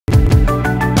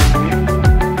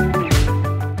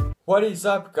What is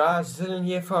up, guys? Dylan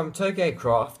here from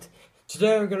Craft.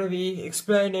 Today I'm going to be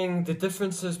explaining the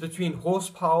differences between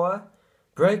horsepower,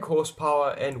 brake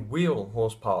horsepower and wheel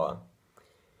horsepower.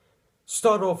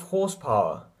 Start off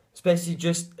horsepower. It's basically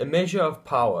just a measure of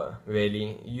power,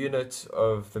 really, unit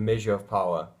of the measure of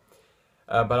power.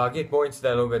 But I'll get more into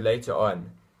that a little bit later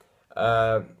on.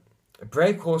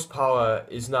 Brake horsepower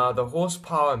is now the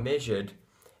horsepower measured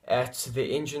at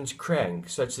the engine's crank,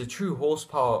 so it's the true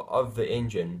horsepower of the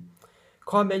engine.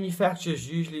 Car manufacturers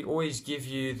usually always give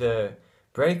you the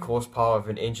brake horsepower of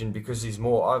an engine because there's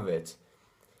more of it.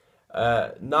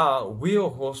 Now, wheel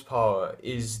horsepower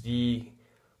is the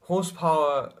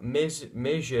horsepower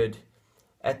measured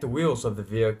at the wheels of the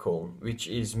vehicle, which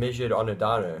is measured on a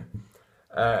dyno.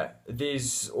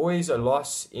 There's always a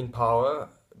loss in power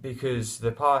because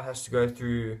the power has to go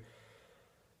through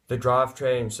the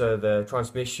drivetrain, so the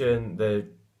transmission, the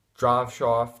drive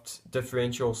shaft,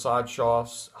 differential, side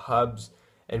shafts, hubs,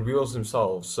 and wheels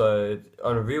themselves. So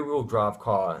on a rear-wheel drive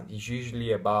car, there's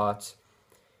usually about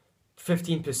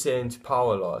 15%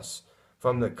 power loss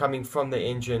coming from the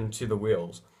engine to the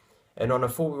wheels. And on a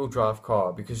four-wheel drive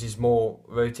car, because there's more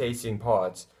rotating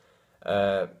parts,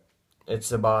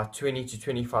 it's about 20 to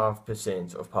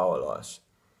 25% of power loss.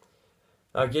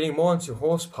 Now, getting more into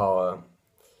horsepower.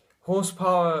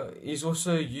 Horsepower is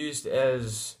also used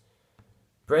as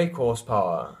brake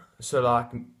horsepower. So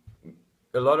like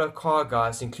a lot of car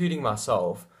guys, including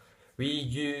myself, we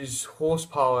use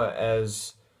horsepower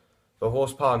as the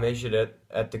horsepower measured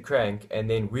at the crank, and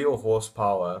then wheel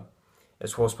horsepower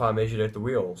as horsepower measured at the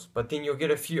wheels. But then you'll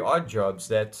get a few odd jobs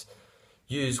that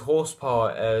use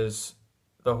horsepower as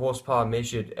the horsepower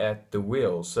measured at the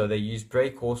wheels. So they use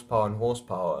brake horsepower and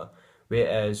horsepower,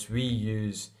 whereas we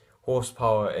use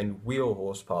horsepower and wheel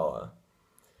horsepower.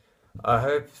 I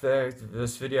hope that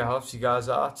this video helps you guys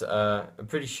out. I'm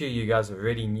pretty sure you guys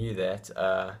already knew that.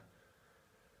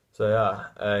 So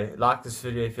yeah, like this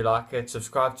video if you like it,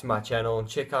 subscribe to my channel, and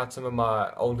check out some of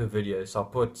my older videos. I'll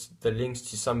put the links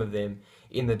to some of them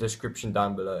in the description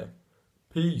down below.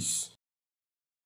 Peace.